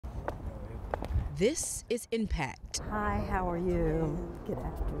This is Impact. Hi, how are you? Good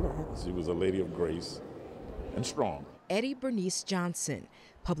afternoon. She was a lady of grace and strong. Eddie Bernice Johnson,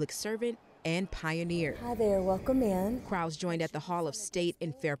 public servant and pioneer. Hi there, welcome in. Crowds joined at the Hall of State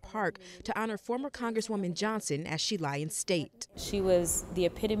in Fair Park to honor former Congresswoman Johnson as she lie in state. She was the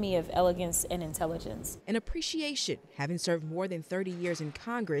epitome of elegance and intelligence. An appreciation, having served more than 30 years in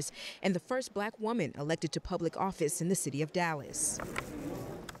Congress and the first black woman elected to public office in the city of Dallas.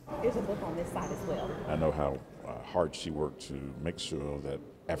 There's a book on this side as well. I know how hard she worked to make sure that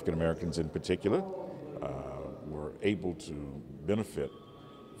African Americans in particular were able to benefit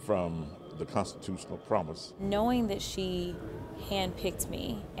from the constitutional promise. Knowing that she handpicked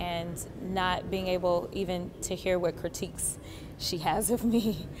me and not being able even to hear what critiques she has of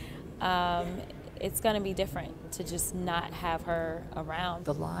me, it's going to be different to just not have her around.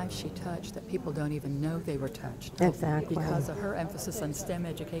 The lives she touched that people don't even know they were touched. Exactly. Because of her emphasis on STEM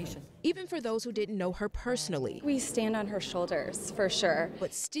education. Even for those who didn't know her personally, We stand on her shoulders, for sure.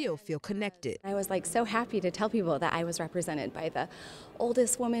 but still feel connected. I was so happy to tell people that I was represented by the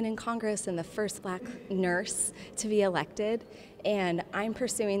oldest woman in Congress and the first black nurse to be elected, and I'm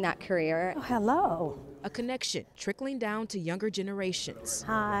pursuing that career. Oh, hello. A connection trickling down to younger generations.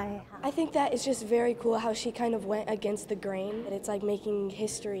 Hi. I think that it's just very cool how she kind of went against the grain. And it's making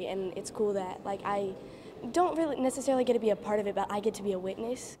history, and it's cool that I don't really necessarily get to be a part of it, but I get to be a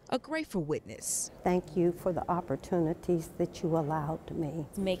witness. A grateful witness. Thank you for the opportunities that you allowed me.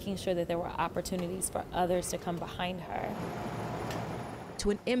 Making sure that there were opportunities for others to come behind her. To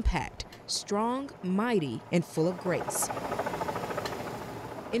an impact, strong, mighty, and full of grace.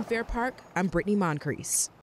 In Fair Park, I'm Brittany Moncrief.